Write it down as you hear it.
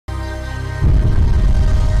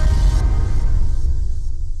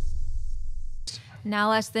Now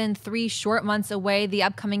less than 3 short months away, the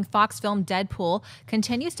upcoming Fox film Deadpool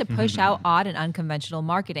continues to push out odd and unconventional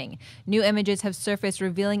marketing. New images have surfaced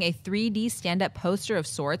revealing a 3D stand-up poster of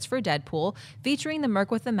sorts for Deadpool, featuring the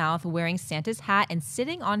Merc with the mouth wearing Santa's hat and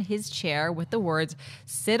sitting on his chair with the words,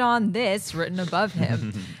 "Sit on this," written above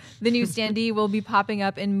him. The new standee will be popping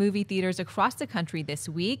up in movie theaters across the country this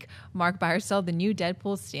week. Mark, buy or sell the new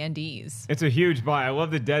Deadpool standees? It's a huge buy. I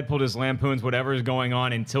love that Deadpool just lampoons whatever is going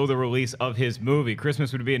on until the release of his movie.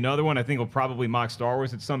 Christmas would be another one. I think he'll probably mock Star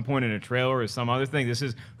Wars at some point in a trailer or some other thing. This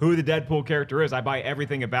is who the Deadpool character is. I buy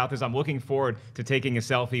everything about this. I'm looking forward to taking a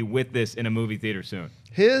selfie with this in a movie theater soon.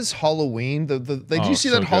 His Halloween, did you see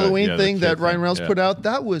that Halloween thing that Ryan Reynolds put out?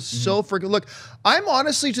 That was so freaking. Look, I'm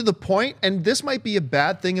honestly to the point, and this might be a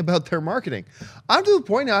bad thing about their marketing. I'm to the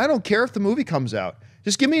point now, I don't care if the movie comes out.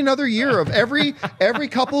 Just give me another year of every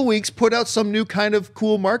couple of weeks, put out some new kind of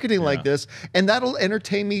cool marketing like this, and that'll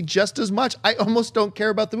entertain me just as much. I almost don't care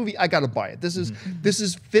about the movie. I gotta buy it. This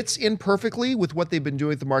is fits in perfectly with what they've been doing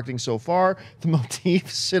with the marketing so far. The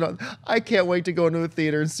motifs, I can't wait to go into a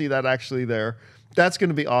theater and see that actually there. That's going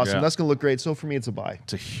to be awesome. Yeah. That's going to look great. So for me, it's a buy.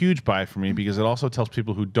 It's a huge buy for me because it also tells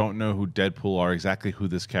people who don't know who Deadpool are exactly who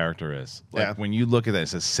this character is. Like when you look at that, it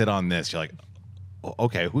says "sit on this." You're like,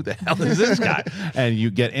 okay, who the hell is this guy? And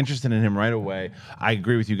you get interested in him right away. I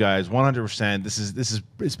agree with you guys 100%.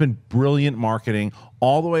 It's been brilliant marketing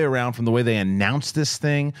all the way around, from the way they announced this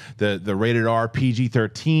thing, the rated R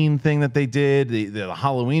PG-13 thing that they did, the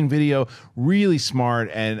Halloween video, really smart,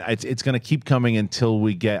 and it's going to keep coming until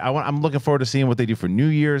we get. I'm looking forward to seeing what they do for New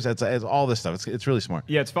Year's. It's all this stuff. It's really smart.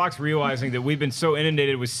 Yeah, it's Fox realizing that we've been so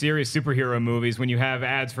inundated with serious superhero movies. When you have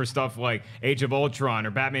ads for stuff like Age of Ultron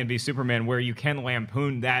or Batman v Superman, where you can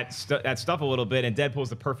lampoon that stuff a little bit, and Deadpool's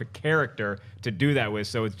the perfect character to do that with.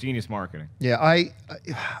 So it's genius marketing. Yeah,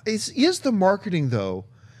 is the marketing though?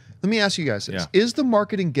 Let me ask you guys this. Yeah. Is the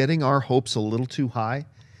marketing getting our hopes a little too high?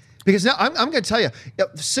 Because now I'm going to tell you,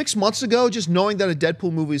 6 months ago, just knowing that a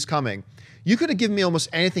Deadpool movie is coming, you could have given me almost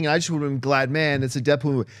anything, and I just would have been glad, man, it's a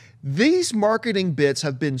Deadpool movie. These marketing bits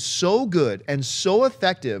have been so good and so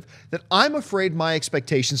effective that I'm afraid my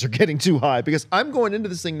expectations are getting too high, because I'm going into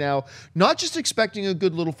this thing now not just expecting a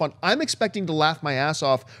good little fun. I'm expecting to laugh my ass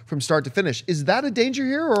off from start to finish. Is that a danger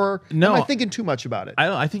here, or am I thinking too much about it?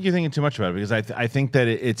 I think you're thinking too much about it, because I think that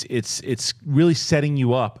it's really setting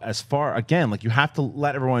you up as far, again, like you have to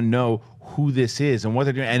let everyone know who this is and what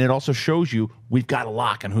they're doing, and it also shows you we've got a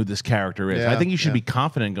lock on who this character is. I think you should be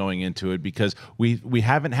confident going into it, because we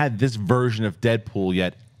haven't had this version of Deadpool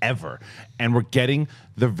yet ever, and we're getting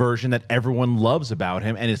the version that everyone loves about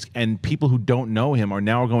him, and people who don't know him are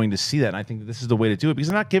now going to see that. And I think that this is the way to do it, because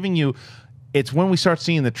they're not giving you. It's when we start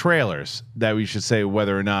seeing the trailers that we should say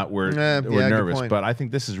whether or not we're nervous. But I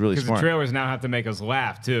think this is really smart. Because the trailers now have to make us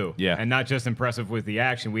laugh, too. Yeah. And not just impressive with the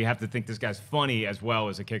action. We have to think this guy's funny as well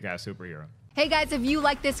as a kick-ass superhero. Hey guys, if you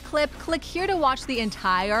like this clip, click here to watch the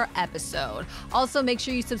entire episode. Also, make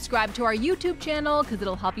sure you subscribe to our YouTube channel, because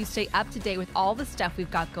it'll help you stay up to date with all the stuff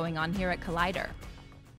we've got going on here at Collider.